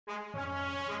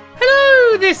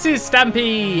Hello, this is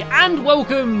Stampy, and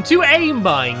welcome to a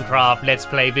Minecraft Let's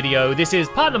Play video. This is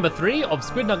part number 3 of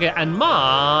Squid Nugget and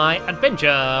my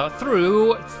adventure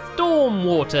through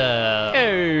Stormwater.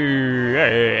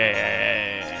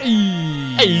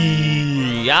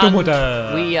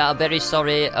 And we are very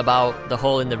sorry about the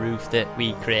hole in the roof that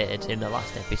we created in the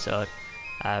last episode.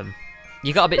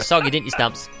 You got a bit soggy, didn't you,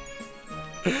 Stamps?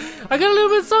 I got a little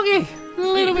bit soggy.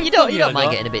 You don't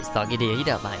mind getting a bit soggy, do you? You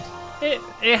don't mind.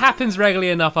 It happens regularly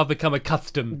enough. I've become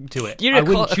accustomed to it. You're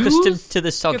accustomed to the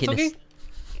sogginess.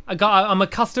 I'm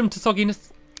accustomed to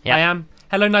sogginess. Yep. I am.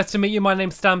 Hello, nice to meet you. My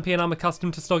name's Stampy, and I'm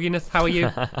accustomed to sogginess. How are you?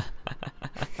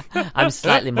 I'm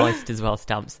slightly moist as well,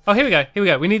 Stamps. Oh, here we go.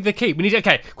 We need the key.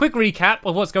 Okay, quick recap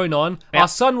of what's going on. Yep. Our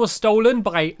son was stolen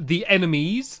by the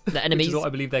enemies. The enemies, which is what I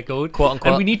believe they're called. Quote unquote.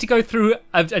 And we need to go through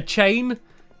a chain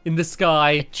in the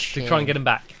sky to try and get him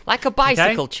back. Like a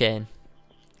bicycle chain.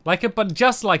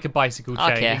 Just like a bicycle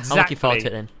chain. Okay, exactly. I'm looking forward to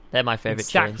it then. They're my favourite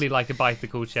chains. Exactly like a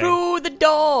bicycle chain. Through the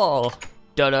door!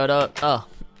 Da-da-da. Oh,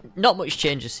 not much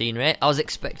change of scenary. I was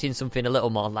expecting something a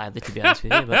little more lively, to be honest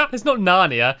with you. But... It's not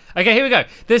Narnia. Okay, here we go.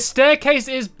 The staircase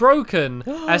is broken.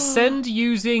 Ascend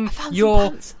using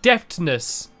your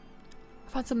deftness.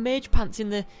 I found some mage pants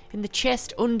in the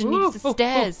chest underneath the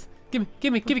stairs. Give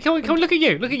me. Come on, look at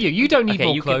you. You don't need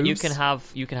more clothes. You can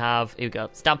have. Here we go.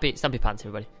 Stampy pants,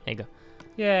 everybody. There you go.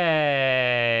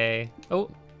 Yay.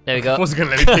 Oh. There we go. I wasn't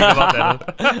going to let me pick them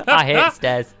up then. I hate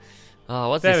stairs. Oh,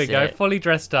 what's this? There we go. Fully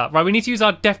dressed up. Right, we need to use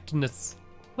our deftness.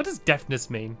 What does deftness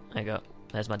mean? There you go.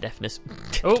 There's my deftness.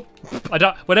 Oh,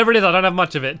 whatever it is, I don't have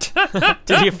much of it.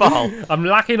 Did you fall? I'm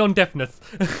lacking on deftness.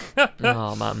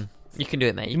 Oh, man. You can do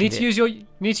it, mate. You need to use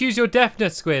your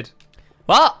deftness, Squid.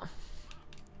 What?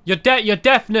 Your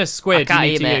deafness, Squid.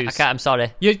 I can't, I'm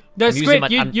sorry. Squid.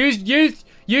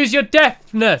 Use your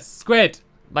deafness, Squid.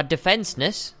 My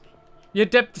defenseness. Your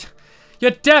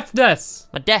deafness.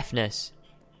 My deafness.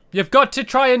 You've got to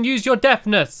try and use your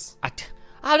deafness.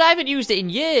 I haven't used it in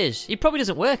years. It probably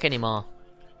doesn't work anymore.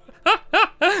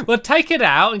 Well, take it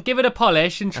out and give it a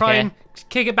polish and try and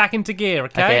kick it back into gear,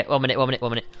 okay? Okay, one minute.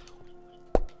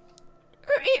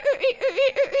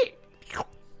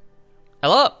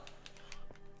 Hello?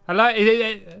 Hello? Are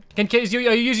you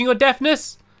using your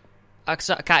deafness? I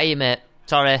can't hear you, mate.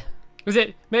 Sorry.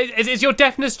 Is your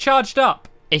deafness charged up?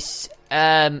 It's,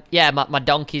 yeah, my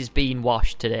donkey's been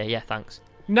washed today. Yeah, thanks.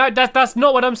 No, that's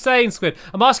not what I'm saying, Squid.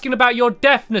 I'm asking about your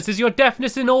deafness. Is your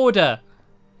deafness in order?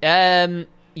 Yeah,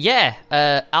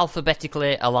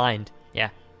 alphabetically aligned. Yeah.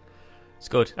 It's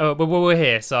good. Oh, but we're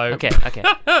here, so... Okay.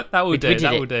 That will do. We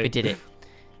did it.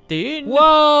 The inn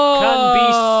Whoa! can be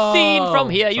seen from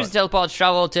here. Use the teleport to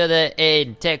travel to the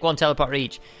inn. Take one teleport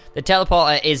each. The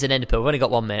teleporter is an ender pearl. We've only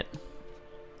got one, mate.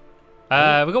 We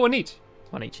got one each.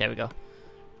 One each, there we go.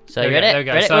 So, you ready? There we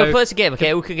go. Ready? So... We'll play this game,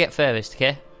 okay? Who can get furthest,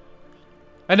 okay?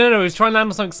 No, I was trying to land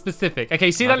on something specific. Okay,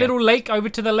 see that little lake over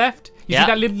to the left? You see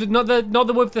that little, not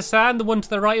the one with the sand, the one to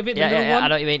the right of it, the little one? I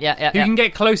know what you mean, yeah. You can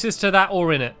get closest to that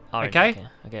or in it, okay?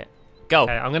 Okay. Go.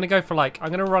 Okay, I'm going to go for I'm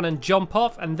going to run and jump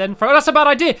off and then throw. Oh, that's a bad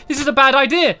idea. This is a bad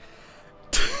idea.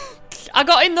 I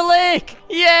got in the lake.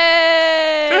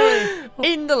 Yay!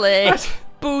 In the lake.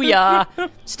 Booyah.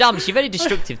 Stamps, you're very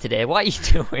destructive today. What are you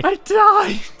doing? I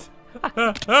died.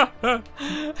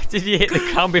 Did you hit the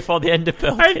ground before the ender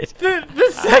pearl did?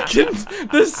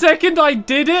 The second I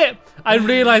did it, I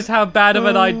realised how bad of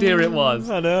an idea it was.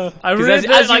 I know. I realised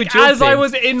as I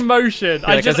was in motion,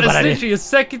 I just literally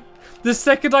the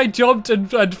second I jumped and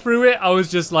threw it, I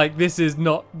was just like, this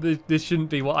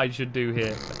shouldn't be what I should do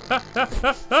here.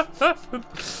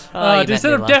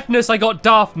 Instead of deafness, I got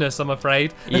daftness, I'm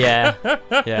afraid. Yeah.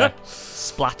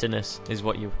 Splatterness is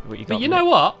what you got. But you know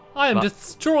what? I am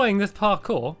destroying this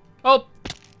parkour. Oh,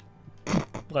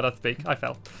 let us speak. I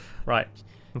fell. Right.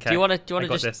 Okay. Do you want to wait,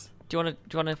 I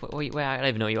don't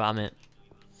even know where you are, mate.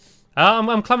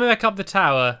 I'm climbing back up the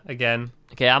tower again.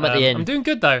 Okay, I'm at the inn. I'm doing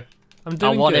good though.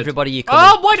 I want everybody you come.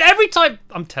 Oh, what? Every time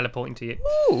I'm teleporting to you.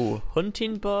 Ooh,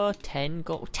 hunting bow, 10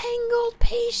 gold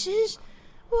pieces.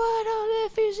 What on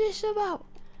earth is this about?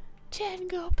 10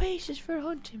 gold pieces for a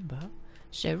hunting bow.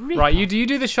 So right, you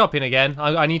do the shopping again.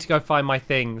 I need to go find my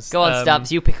things. Go on,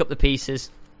 Stabs. You pick up the pieces.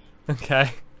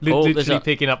 Okay. Literally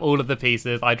picking up all of the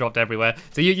pieces I dropped everywhere.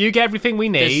 So you get everything we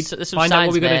need. There's some find signs, out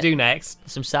what we're going to do next.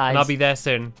 Some signs. And I'll be there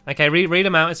soon. Okay, read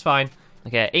them out. It's fine.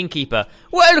 Okay, innkeeper.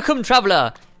 Welcome,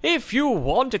 traveller. If you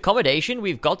want accommodation,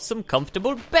 we've got some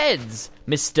comfortable beds.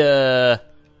 Mr.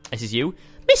 This is you.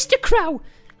 Mr. Crow.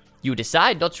 You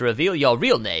decide not to reveal your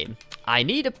real name. I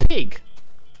need a pig.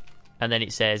 And then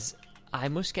it says, I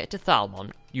must get to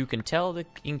Thalmont. You can tell the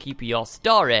innkeeper your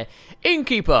story.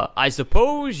 Innkeeper, I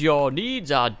suppose your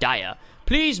needs are dire.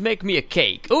 Please make me a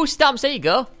cake. Oh, Stamps, there you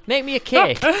go. Make me a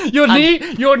cake.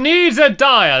 Your needs are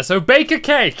dire, so bake a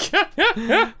cake.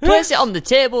 Place it on the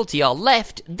table to your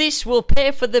left. This will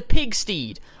pay for the pig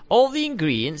steed. All the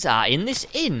ingredients are in this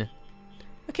inn.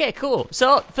 Okay, cool.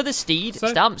 So, for the steed,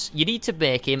 Stamps, you need to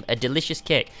make him a delicious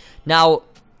cake. Now,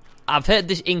 I've heard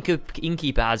this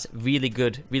innkeeper has really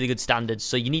good standards,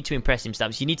 so you need to impress him,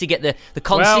 Stamps. You need to get the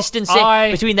consistency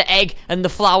between the egg and the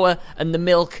flour and the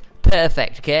milk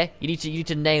perfect, okay? You need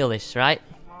to nail this, right?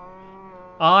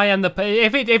 I am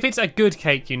if it's a good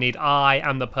cake you need, I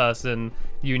am the person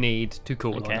you need to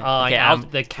call on. I am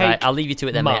the cake. Right, I'll leave you to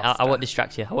it then, mate. I won't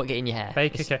distract you. I won't get in your hair.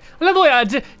 Bake a cake. I love the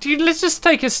way. Let's just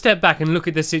take a step back and look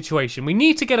at the situation. We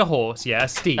need to get a horse, a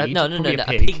steed. No, a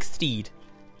pig steed.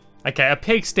 Okay, a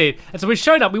pig steed. And so we're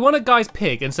showing up. We want a guy's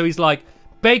pig, and so he's like,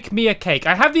 bake me a cake.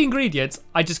 I have the ingredients.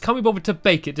 I just can't be bothered to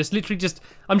bake it.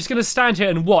 I'm just going to stand here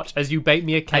and watch as you bake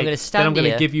me a cake. I'm going to stand then I'm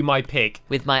going to give you my pig.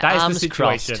 With my arms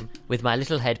crossed, with my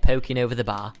little head poking over the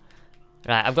bar.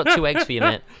 Right, I've got 2 eggs for you,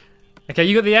 mate. Okay,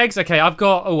 you got the eggs? Okay, I've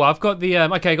got the,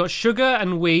 I got sugar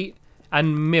and wheat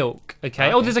and milk.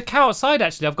 Okay. Oh, there's a cow outside,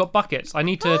 actually. I've got buckets. I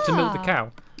need to milk the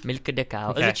cow. Milk the cow.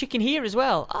 Okay. There's a chicken here as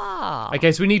well.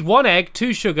 Okay, so we need 1 egg,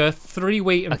 2 sugar, 3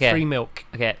 wheat, and 3 milk.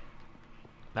 Okay.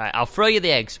 Right, I'll throw you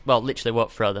the eggs. Well, literally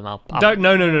won't throw them. I'll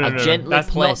gently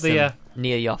place them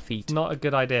near your feet. Not a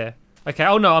good idea. Okay.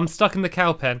 Oh no, I'm stuck in the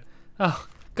cow pen. Oh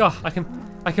God, I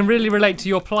can really relate to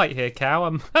your plight here, cow.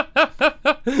 I'm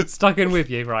stuck in with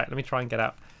you. Right, let me try and get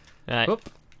out. Right. Oop.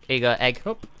 Here you go, egg.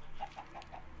 Oop.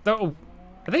 Oh,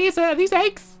 are these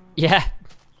eggs? Yeah.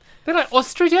 They're like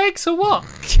ostrich eggs or what?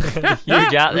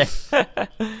 Huge out there.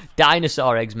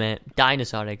 Dinosaur eggs, mate.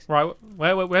 Dinosaur eggs. Right.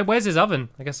 Where's his oven?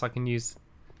 I guess I can use.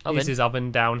 Here's his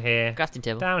oven down here. Crafting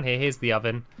table. Down here. Here's the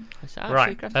oven.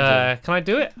 Right. Can I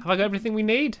do it? Have I got everything we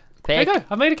need? Cake. There you go.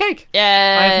 I've made a cake. Yay!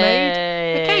 I've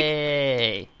made a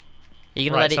cake. Are you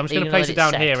gonna let it? So I'm just gonna place it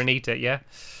down here and eat it. Yeah.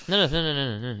 No.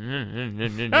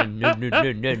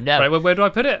 Right. Where do I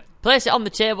put it? Place it on the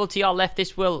table to your left.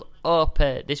 This will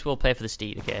pay for the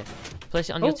steed. Okay. Place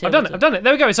it on your table. I've done it.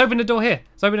 There we go. It's opened the door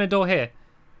here.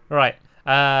 Right.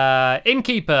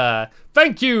 Innkeeper.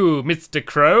 Thank you, Mr.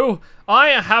 Crow. I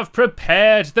have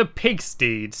prepared the pig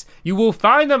steeds. You will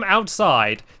find them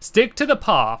outside. Stick to the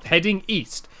path heading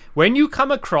east. When you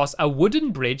come across a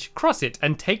wooden bridge, cross it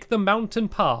and take the mountain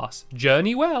pass.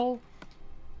 Journey well.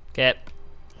 Okay.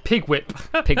 Pig whip.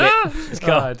 Pig whip. Let's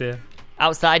go. Oh dear.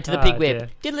 Outside to the pig whip.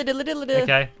 Diddle diddle diddle diddle.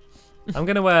 Okay. I'm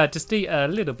gonna just eat a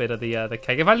little bit of the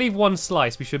cake. If I leave 1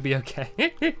 slice, we should be okay.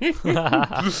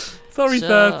 Sorry,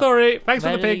 sir. Sorry. Thanks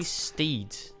for the pigs.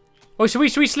 Steeds. Oh, should we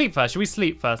sleep first? Should we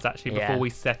sleep first actually before we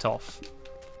set off?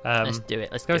 Let's do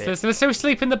it. Let's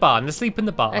sleep in the barn. Let's sleep in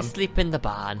the barn. Let's sleep in the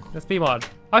barn. Let's be one.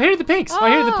 Oh, here are the pigs. I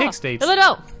hear the pig steeds. No,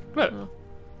 no, no.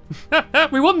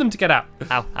 Look. We want them to get out.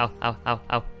 Ow, ow, ow, ow,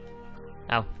 ow.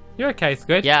 Ow. You're okay,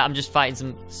 Squid. Yeah, I'm just fighting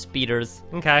some speeders.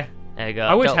 Okay. There you go.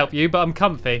 I would help you, but I'm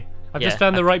comfy. I've just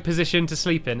found the right position to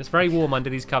sleep in. It's very warm under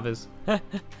these covers. Oh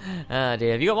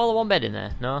dear, have you got more than 1 bed in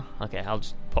there? No? Okay, I'll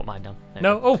just put mine down.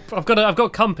 No, oh, I've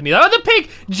got company. Oh, the pig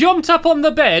jumped up on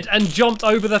the bed and jumped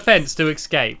over the fence to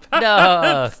escape.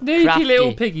 No, sneaky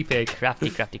little piggy pig. Crafty.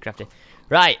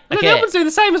 Right, okay. Look, the other one's doing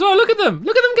the same as well. Look at them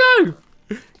go.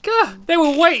 God, they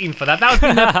were waiting for that. That was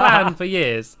been their plan for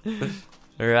years.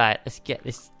 Right, let's get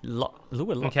this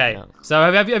Okay,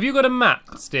 so have you got a map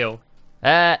still?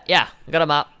 Yeah, I got a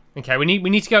map. Okay, we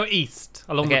need to go east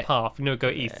along the path. We need to go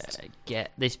east.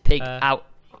 Get this pig out.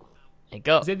 There you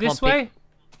go. Is it this way?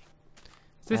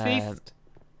 Is this east?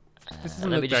 This doesn't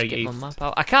look very east. My map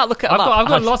out. I can't look at a map. I've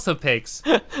got lots of pigs.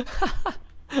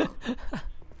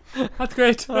 That's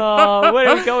great. Oh, where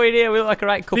are we going here? We look like a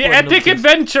right couple. The epic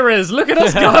adventurers! Look at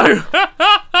us go!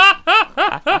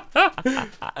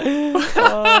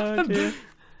 Oh, dear.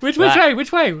 Which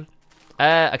way?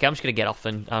 Okay, I'm just gonna get off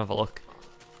and have a look.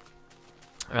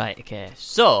 Right, okay,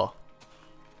 so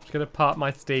just gonna park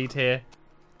my steed here.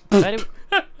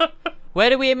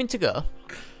 Where are we aiming to go?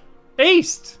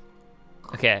 East.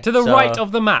 Okay. To the right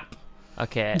of the map.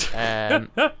 Okay.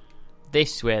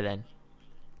 This way then.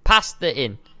 Past the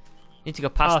inn. Need to go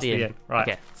past the inn. Right.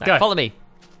 Okay. So go. Follow me.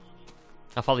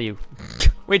 I'll follow you.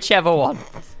 Whichever one.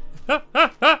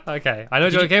 Okay. I know.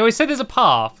 Okay. We said there's a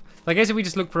path. I guess if we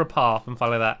just look for a path and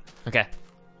follow that. Okay.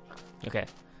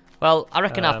 Well, I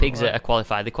reckon our pigs are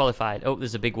qualified. They're qualified. Oh,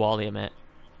 there's a big wall here, mate.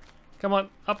 Come on,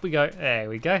 up we go. There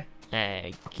we go. There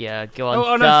you go. Go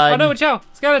on, oh no, watch out.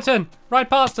 Skeleton. Right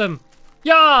past him.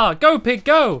 Yeah, go pig,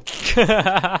 go. He's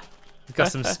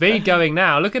got some speed going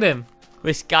now. Look at him.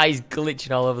 This guy's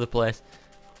glitching all over the place.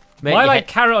 Mate, my like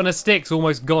carrot on a stick's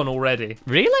almost gone already.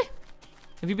 Really?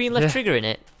 Have you been left triggering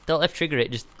it? Don't left trigger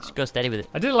it. Just go steady with it.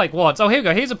 I did it like once. Oh, here we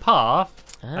go. Here's a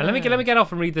path. Let me get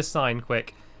off and read this sign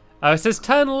quick. It says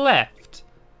turn left.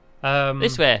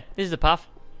 This way. This is the path.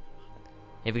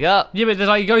 Here we go. Yeah, but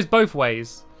like, it goes both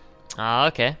ways. Ah,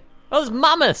 okay. Oh, there's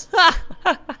mammoths.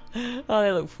 Oh,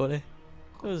 they look funny.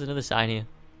 Oh, there's another sign here.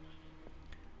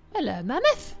 Hello,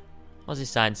 mammoth. What's this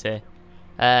sign say?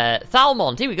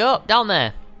 Thalmont. Here we go. Down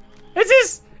there.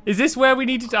 Is this where we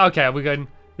need to? Okay, we're going.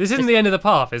 This isn't the end of the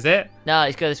path, is it? No,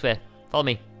 let's go this way. Follow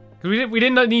me. We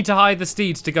didn't need to hide the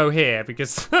steeds to go here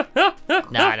because. No.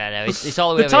 It's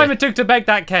all the way the time it took to bake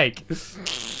that cake.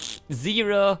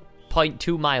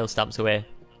 0.2 miles stamps away.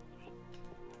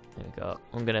 There we go.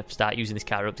 I'm gonna start using this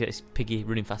car up to get this piggy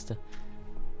running faster.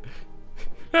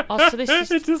 Oh, so this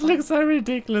is... It just looks so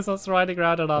ridiculous us riding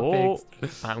around on our pigs.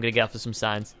 Right, I'm gonna get after some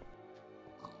signs.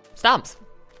 Stamps.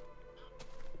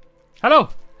 Hello.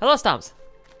 Hello, Stamps.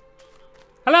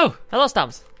 Hello. Hello,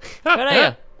 Stamps. Where are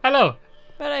you? Hello.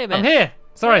 Where are you, mate? I'm here.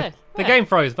 Sorry, Where? the game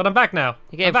froze, but I'm back now.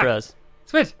 The game froze.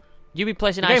 Squid. You be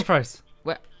placing The ice... game froze.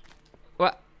 Where?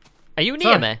 What? Are you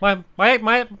near me? My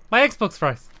Xbox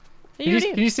froze. Are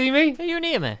Can you see me? Are you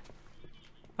near me?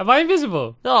 Am I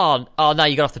invisible? Oh, no,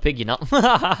 you got off the pig, you're not. You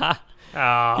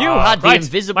Oh, had the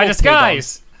invisible my pig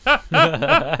disguise.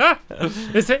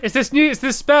 It's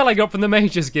this spell I got from the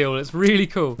Mages Guild. It's really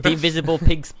cool. The invisible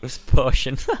pig's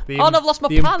potion. Oh, no, I've lost my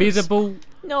the pants. Invisible.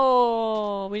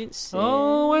 No, we didn't see.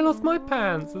 Oh, I lost my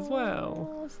pants as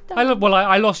well.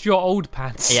 I lost your old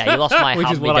pants. Yeah, you lost my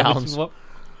hand-me-downs.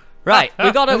 Right,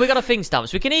 we got a thing,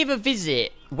 Stamps. We can either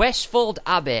visit Westfold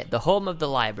Abbey, the home of the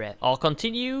library, or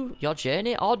continue your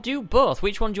journey, or do both.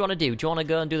 Which one do you want to do? Do you want to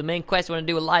go and do the main quest? Do you want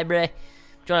to do a library?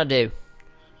 What do you want to do?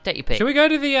 Take your pick. Should we go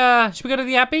to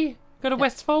the Abbey? Go to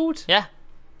Westfold? Yeah.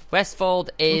 Westfold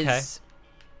is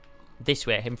this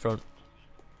way, in front.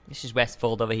 This is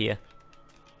Westfold over here.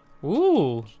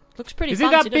 Ooh. Looks pretty fancy,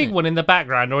 fancy, is it that big one in the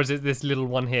background, or is it this little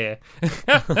one here?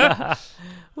 Oh,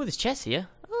 there's chests here.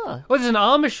 Oh, there's an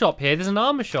armor shop here. There's an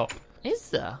armor shop.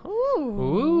 Is there? Ooh.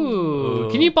 Ooh.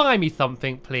 Can you buy me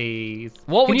something, please?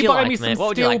 What would Can you buy like, me some mate? What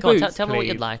would you steel like? Go on, boots, tell me what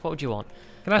you'd please? like. What would you want?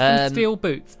 Can I have some steel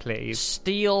boots, please?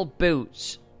 Steel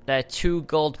boots. They're 2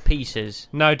 gold pieces.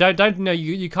 No, don't. No,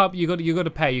 you can't. You got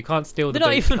to pay. You can't steal the They're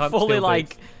boots. not even fully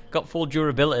like got full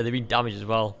durability. They've been damaged as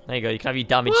well. There you go. You can have your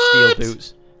damaged steel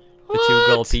boots for 2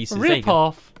 gold pieces. Rip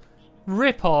off.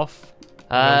 Rip off.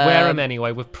 Wear them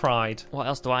anyway with pride. What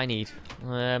else do I need?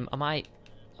 I might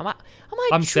I'm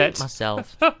treat set.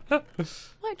 myself. I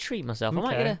might treat myself. I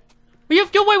might get a...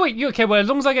 Wait. Okay, well, as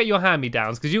long as I get your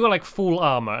hand-me-downs, because you got like full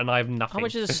armor and I have nothing. How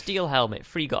much is a steel helmet?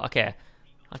 3 gold. Okay,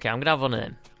 I'm gonna have one of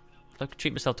them. I can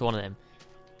treat myself to one of them.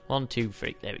 1, 2,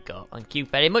 3. There we go. Thank you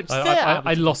very much, sir.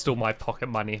 I lost all my pocket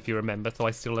money, if you remember, so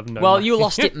I still have no. Well, money. you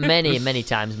lost it many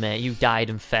times, mate. You died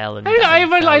and fell and.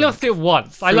 I lost it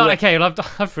once.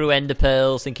 Through ender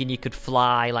pearls, thinking you could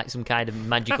fly like some kind of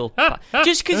magical.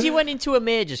 Just because you went into a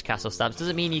mage's castle, Stamps,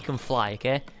 doesn't mean you can fly.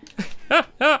 Okay.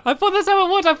 I thought that's how it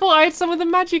was. I thought I had some of the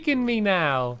magic in me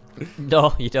now.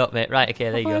 No, you don't, mate. Right, okay,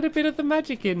 there you go. I had a bit of the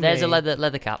magic in me. There's a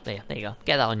leather cap there. There you go.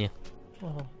 Get that on you.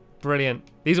 Oh, brilliant.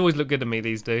 These always look good to me,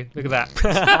 these do. Look at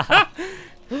that.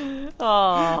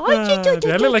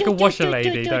 I look like a washer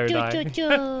lady, don't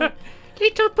I?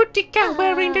 Little putty cat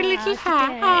wearing the little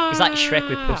hat. It's like Shrek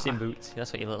with Puss in Boots.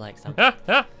 That's what you look like, Sam. Oh,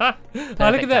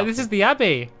 look at that. This is the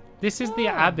Abbey. This is the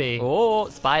Abbey. Oh,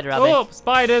 spider Abbey. Oh,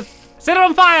 spiders. Set it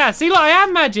on fire. See, look, I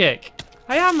am magic.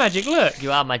 I am magic, look.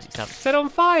 You are magic, Sam. Set it on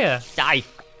fire. Die.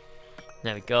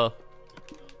 There we go.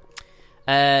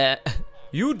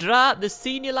 Udra, the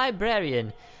senior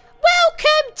librarian.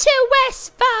 Welcome to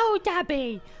Westfold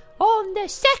Abbey. On the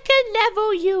 2nd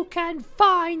level, you can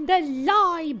find the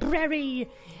library.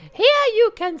 Here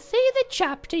you can see the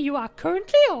chapter you are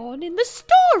currently on in the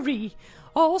story.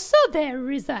 Also, there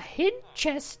is a hint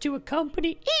chest to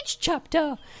accompany each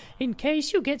chapter in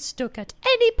case you get stuck at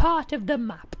any part of the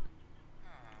map.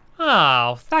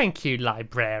 Oh, thank you,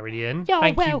 librarian. You're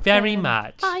thank welcome. you very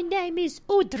much. My name is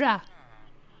Udra.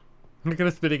 Look at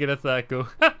us spinning in a circle.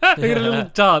 Look at a little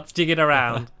dance jigging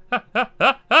around.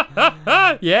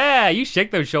 Yeah, you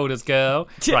shake those shoulders, girl.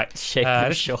 Right, shake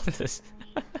those shoulders.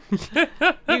 You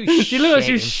look like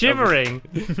she's shivering.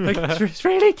 Like, it's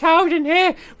really cold in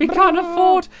here. We can't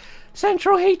afford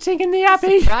central heating in the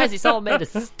Abbey. Surprised it's all made of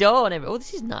stone. Oh,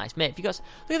 this is nice, mate. If you got,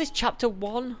 look at this chapter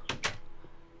 1.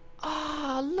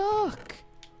 Ah, look.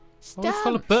 Stamps. Oh, it's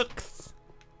full of books.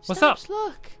 What's Stamps, up?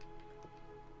 Look.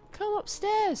 Come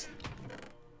upstairs.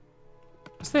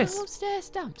 What's this? Come upstairs,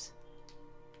 Stamps.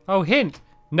 Oh, hint.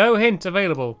 No hint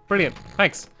available. Brilliant.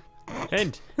 Thanks.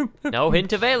 Hint. No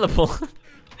hint available.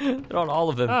 They're on all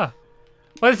of them. Ah.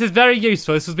 Well, this is very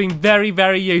useful. This has been very,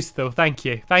 very useful. Thank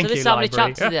you. Thank you, So this is how many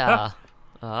library. chapters there are.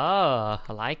 Oh,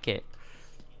 I like it.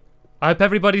 I hope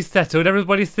everybody's settled.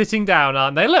 Everybody's sitting down,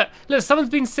 aren't they? Look, someone's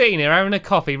been sitting here having a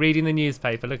coffee, reading the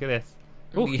newspaper. Look at this.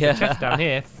 Oh, Yeah. there's a chest down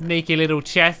here. Sneaky little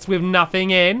chest with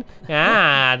nothing in.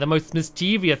 Ah, the most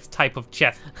mischievous type of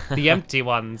chest. The empty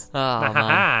ones. Oh,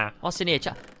 man. What's in here?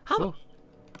 Ooh.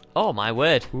 Oh, my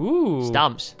word. Ooh.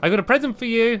 Stamps. I got a present for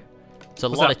you. It's a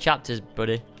lot of chapters,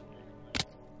 buddy.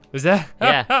 Is there?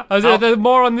 Yeah. There's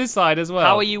more on this side as well.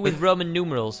 How are you with Roman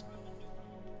numerals?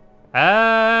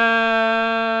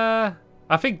 I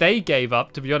think they gave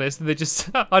up, to be honest. They just...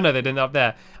 oh, no, they didn't up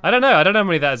there. I don't know. I don't know how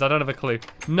many that is. I don't have a clue.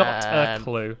 Not a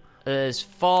clue. There's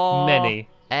 4... Many.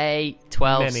 8,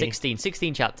 12, Many. 16.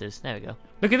 16 chapters. There we go.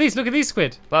 Look at these. Look at these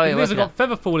squid. Well, Look at these have got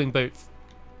feather falling boots.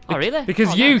 Oh, really?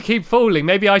 Because oh, you nice. keep falling.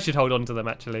 Maybe I should hold on to them,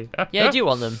 actually. Yeah, do you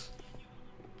want them?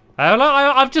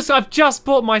 I've just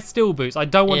bought my steel boots. I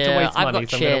don't want to waste money, I've got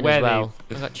so I'm going to wear as well.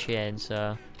 these. I've got chain,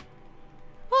 so...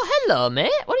 Oh, hello,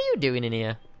 mate. What are you doing in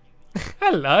here?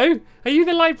 Hello. Are you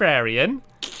the librarian?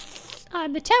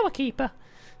 I'm the tower keeper.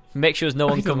 Make sure no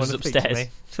one comes upstairs.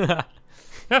 Oh,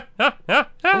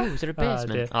 is there a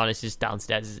basement? Oh, this is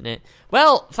downstairs, isn't it?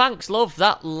 Well, thanks, love.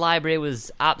 That library was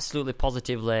absolutely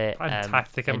positively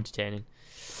fantastic. Entertaining.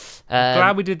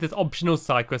 Glad we did this optional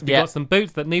side quest. We got some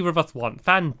boots that neither of us want.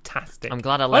 Fantastic. I'm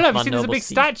glad I left my noble there's a big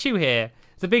statue here.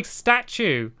 It's a big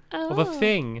statue of a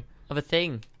thing. Of a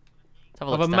thing.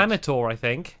 Of a minotaur, I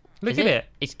think. Look at it.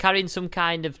 It's carrying some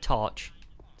kind of torch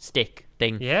stick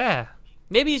thing. Yeah.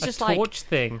 Maybe he's just like... a torch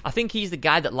thing. I think he's the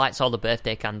guy that lights all the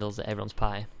birthday candles at everyone's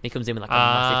pie. He comes in with like a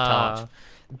massive torch.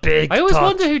 Big I always torch.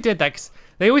 wonder who did that, 'cause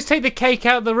they always take the cake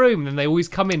out of the room and they always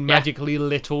come in magically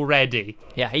lit already.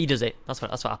 Yeah, he does it. That's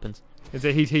what happens. Is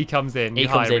it he comes in, he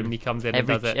hire comes him in. and he comes in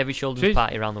Every, and does it. Every children's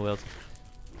party around the world.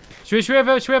 Should we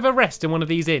have a rest in one of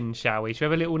these inns, shall we? Should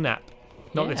we have a little nap?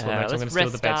 Not this one, actually. I'm going to steal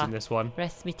the beds in this one.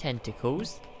 Rest me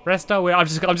tentacles. Rest our way. I've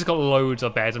just got loads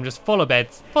of beds. I'm just full of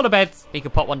beds. Full of beds. You can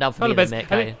pop one down for me, then, mate,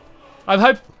 can't you?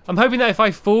 I'm hoping that if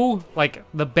I fall, like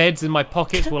the beds in my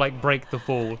pockets will like break the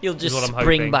fall. You'll just is what I'm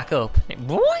spring hoping. back up.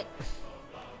 What?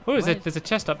 Oh, there's a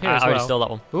chest up here as I well. already stole that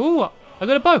one. Ooh, I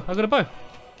got a bow. I got a bow.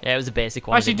 Yeah, it was a basic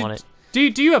one. Actually, I didn't want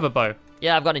it. Do you have a bow?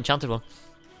 Yeah, I've got an enchanted one.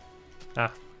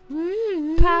 Ah.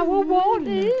 Power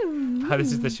warning. Oh,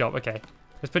 this is the shop. Okay,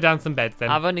 let's put down some beds then.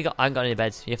 I haven't got any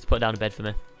beds. You have to put down a bed for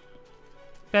me.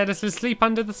 Yeah, let's sleep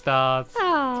under the stars.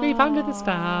 Aww. Sleep under the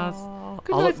stars.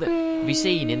 Good night, have you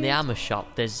seen in the armor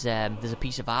shop? There's a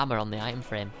piece of armor on the item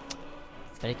frame.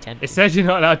 It's very tempting. It says you're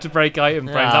not allowed to break item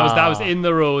frames. That was in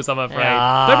the rules, I'm afraid.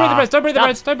 Don't break the beds. Don't break the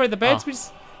beds. Don't break the beds. We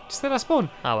just let us spawn.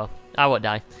 Oh well, I won't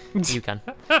die. You can.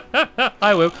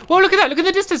 I will. Well, look at that. Look at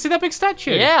the distance. See that big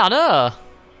statue? Yeah, I know.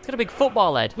 It's got a big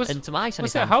football head and some ice on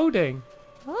his hand. What's it holding?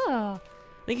 Oh,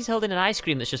 I think he's holding an ice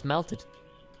cream that's just melted.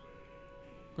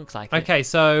 Looks like it. Okay,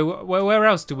 so where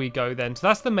else do we go then? So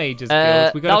that's the Mage's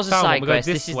Guild. We go that was a Falmouth. side We go quest.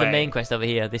 This is way. the main quest over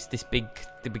here.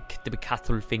 The big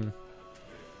cattle thing.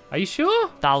 Are you sure?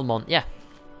 Thalmont, yeah.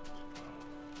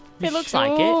 It looks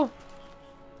like sure? it.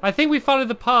 I think we followed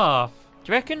the path.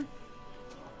 Do you reckon?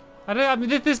 I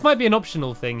mean, this might be an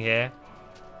optional thing here.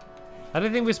 I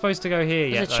don't think we're supposed to go here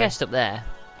yet. There's a chest up there.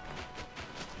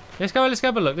 Let's go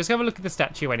have a look. Let's have a look at the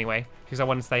statue anyway, because I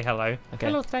want to say hello. Okay.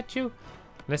 Hello, statue.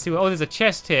 Let's see. Oh, there's a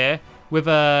chest here with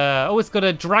a. Oh, it's got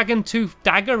a dragon tooth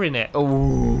dagger in it.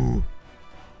 Oh.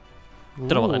 Don't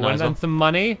know what that is. And some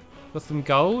money. Got some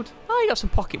gold. Oh, you got some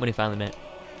pocket money finally, mate.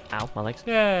 Ow, my legs.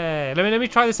 Yay! Let me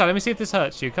try this out. Let me see if this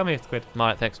hurts you. Come here, Squid. I'm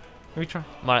alright, thanks. Let me try.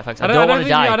 I'm alright, thanks. I don't want to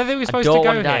die. I don't think we're supposed to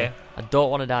go here. I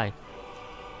don't want to die.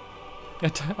 I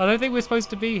don't think we're supposed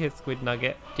to be here, Squid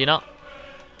Nugget. Do you not?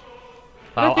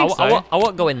 I think so. I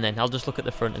won't go in then. I'll just look at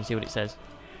the front and see what it says.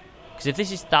 Because if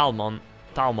this is Thalmor,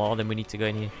 then we need to go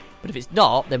in here. But if it's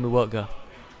not, then we won't go.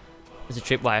 There's a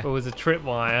tripwire. Oh, there's a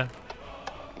tripwire.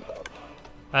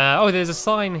 Oh, there's a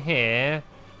sign here.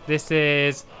 This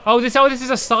is this is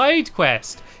a side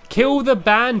quest. Kill the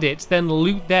bandits, then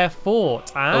loot their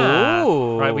fort. Ah,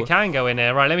 Ooh. Right, we can go in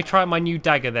here. Right, let me try my new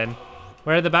dagger then.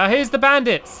 Where are the Here's the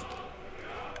bandits.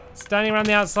 Standing around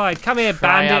the outside. Come here,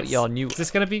 Try bandits. out your new Is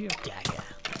this gonna be? dagger.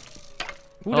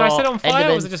 Ooh, did I set it on fire,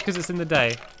 or Enderman. was it just because it's in the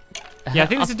day? Yeah, I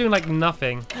think this is doing like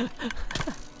nothing.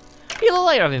 You look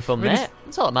like you're having fun, Really? mate.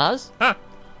 That's all that matters.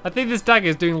 I think this dagger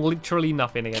is doing literally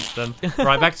nothing against them.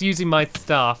 Right, back to using my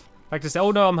staff. Back to say,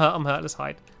 oh no, I'm hurt. Let's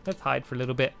hide. Let's hide for a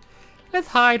little bit. Let's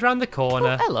hide round the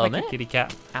corner. Oh, hello, like mate. a kitty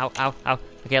cat. Ow, ow, ow.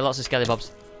 Okay, lots of skelly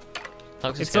bobs.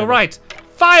 It's all right.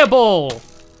 Fireball.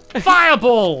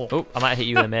 Fireball! Oh, I might have hit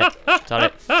you there, mate. Sorry.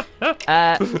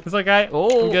 It's okay.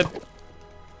 Oh. I'm good.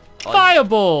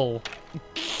 Fireball!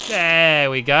 There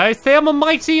we go. See, I'm a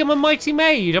mighty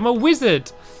maid. I'm a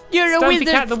wizard. You're a Stampy wizard,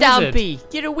 Cat the Stampy.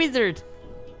 You're a wizard.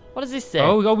 What does this say?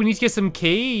 Oh, we need to get some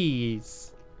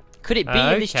keys. Could it be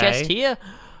in this chest here?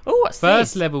 Oh, what's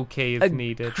First this? level key is A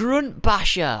needed. grunt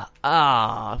basher.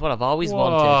 Ah, what I've always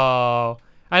wanted. Oh,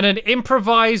 and an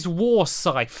improvised war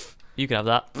scythe. You can have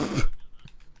that. Do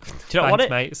you not want Thanks, it?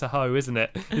 mate. It's a hoe, isn't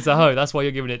it? It's a hoe. That's why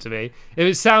you're giving it to me.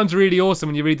 It sounds really awesome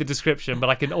when you read the description, but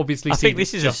I can obviously see. I think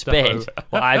this is a spade.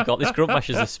 Well, I've got this grunt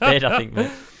basher's a spade, I think, mate.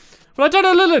 Well, I don't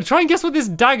know. Look, try and guess what this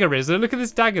dagger is. Look at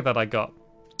this dagger that I got.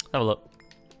 Have a look.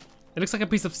 It looks like a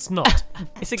piece of snot.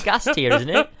 It's a gas tier, isn't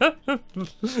it?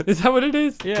 Is that what it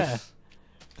is? Yeah.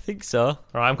 I think so. All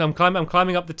right, I'm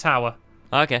climbing up the tower.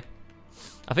 Okay.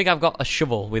 I think I've got a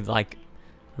shovel with, like,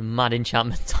 mad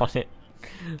enchantments on it.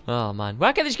 Oh, man.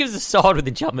 Why can't they just give us a sword with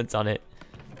enchantments on it?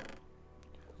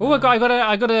 Oh,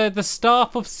 I got the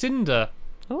staff of cinder.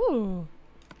 Oh.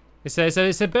 It's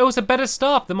a better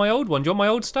staff than my old one. Do you want my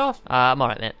old staff? I'm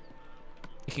alright, mate.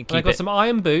 You can keep I got it. some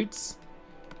iron boots.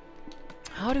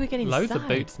 How do we get inside? Loads of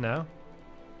boots now.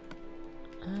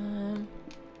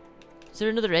 Is there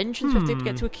another entrance we have to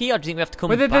get to a key, or do you think we have to come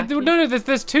back? No,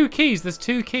 there's two keys. There's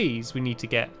two keys we need to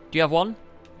get. Do you have one?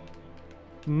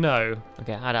 No,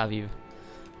 Okay, I don't have you.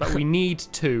 but we need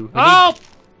two. I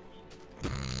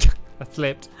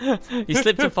slipped. You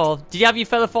slipped and fall. Did you have your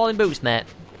feather falling boots, mate?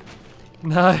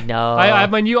 No. No. I have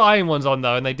my new iron ones on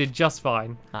though, and they did just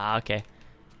fine. Ah, okay.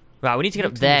 Right, we need to get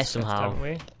up there somehow. Don't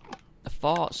we? The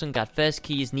Fort Sungard. First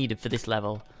key is needed for this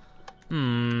level. So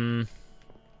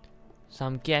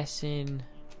I'm guessing.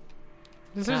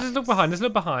 Just look behind. Let's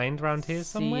look behind, around here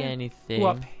somewhere. See anything? Ooh,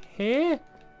 up here?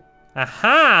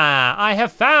 Aha! I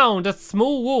have found a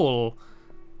small wall.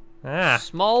 Ah,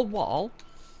 Small wall.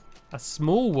 a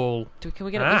small wall. Can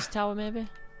we get up this tower maybe?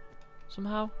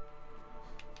 Somehow?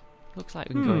 Looks like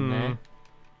we can go in there.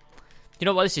 You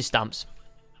know what this is, Stamps?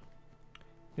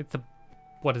 It's a...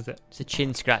 What is it? It's a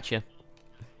chin scratcher.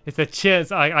 It's a chin...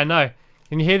 I know.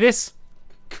 Can you hear this?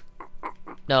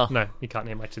 No. No, you can't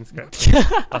hear my chin scratch.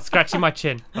 I'm scratching my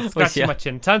chin. I'm scratching my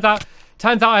chin. Turns out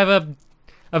I have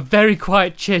a very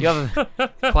quiet chin. You have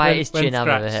the quietest when chin I've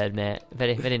ever scratched. heard, mate.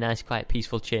 Very, very nice, quiet,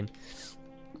 peaceful chin.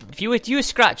 If you were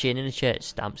scratching in a church,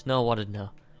 Stamps, no one would know.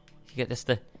 You get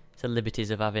the liberties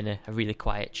of having a really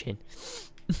quiet chin.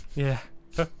 Yeah.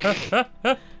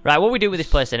 Right, what do we do with this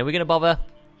place then? Are we going to bother?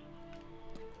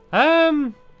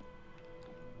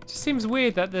 It just seems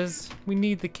weird that we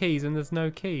need the keys and there's no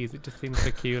keys. It just seems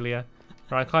peculiar.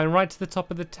 Right, climb right to the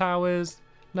top of the towers.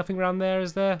 Nothing around there,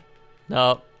 is there?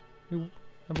 No.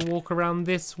 Have a walk around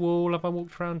this wall. Have I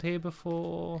walked around here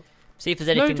before? See if there's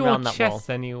anything no around that wall. chests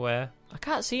anywhere. I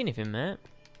can't see anything, mate.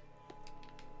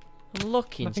 I'm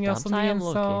looking, Nothing else Stamps. on the I am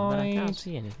looking, but I can't inside.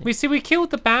 see anything. We killed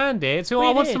the bandit, so We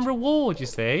I want did. some reward, you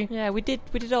see. Yeah, we did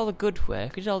all the good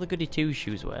work. We did all the goody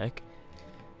two-shoes work.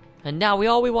 And now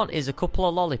all we want is a couple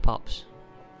of lollipops.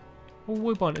 All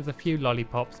we want is a few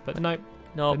lollipops, but no,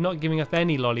 No, they're not giving us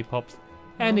any lollipops.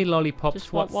 Any lollipops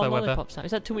just want one whatsoever. lollipop, Sam.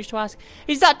 Is that too much to ask?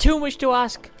 Is that too much to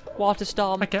ask?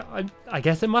 Waterstorm. I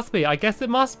guess it must be. I guess it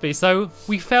must be. So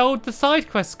we failed the side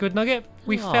quest, Squid Nugget.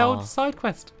 We Aw. failed the side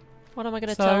quest. What am I going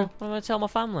to So- tell? What am I going to tell my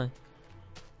family?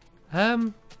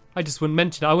 I just wouldn't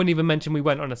mention it. I wouldn't even mention we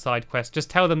went on a side quest. Just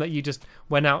tell them that you just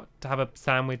went out to have a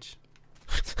sandwich.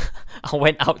 I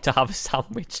went out to have a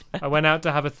sandwich. I went out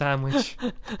to have a sandwich.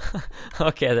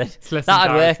 Okay then. It's less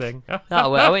That'd work. embarrassing.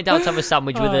 That'll work. I went down to have a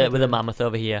sandwich with Oh, a mammoth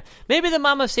over here. Maybe the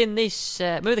mammoth's in this.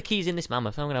 Maybe the key's in this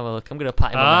mammoth. I'm gonna have a look. I'm gonna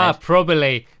pat him on the head.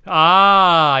 Probably.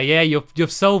 Yeah,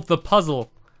 you've solved the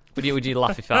puzzle. Would you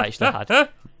laugh if I actually had?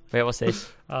 Wait, what's this?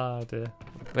 Oh dear.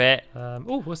 Wait.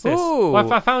 What's this? Ooh.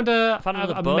 Well, I found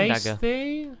another a bone mace dagger.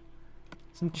 thing.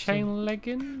 Some chain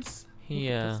leggings.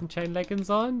 Yeah. Put some chain leggings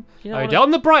on. You know what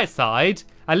On the bright side,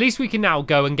 at least we can now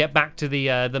go and get back to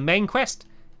the main quest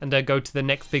and go to the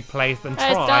next big place and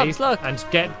Hey, try Stamps, look. and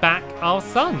get back our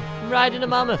son. I'm riding a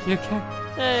mammoth. You okay?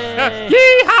 Hey.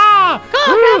 Yeehaw!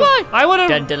 Go, Woo! cowboy! I want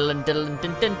Dun, to. dun, dun,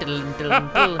 dun, dun, dun,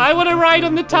 dun, dun, I want to ride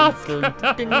on the tusk. dun, dun,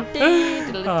 dun, dun,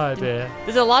 dun, Oh dun. dear.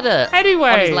 There's a ladder Anyway,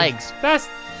 on his legs.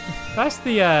 that's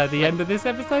the end of this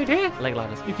episode here. Leg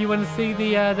ladders. If you want to see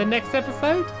the next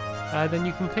episode, then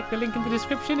you can click the link in the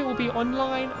description. It will be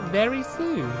online very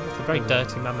soon. It's a very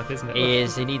dirty mammoth, isn't it? He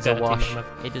is. He needs a Dirty wash.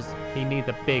 mammoth. He does. He needs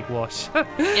a big wash.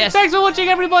 Yes. Thanks for watching,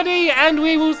 everybody, and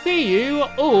we will see you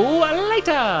all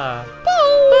later.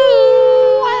 Boo!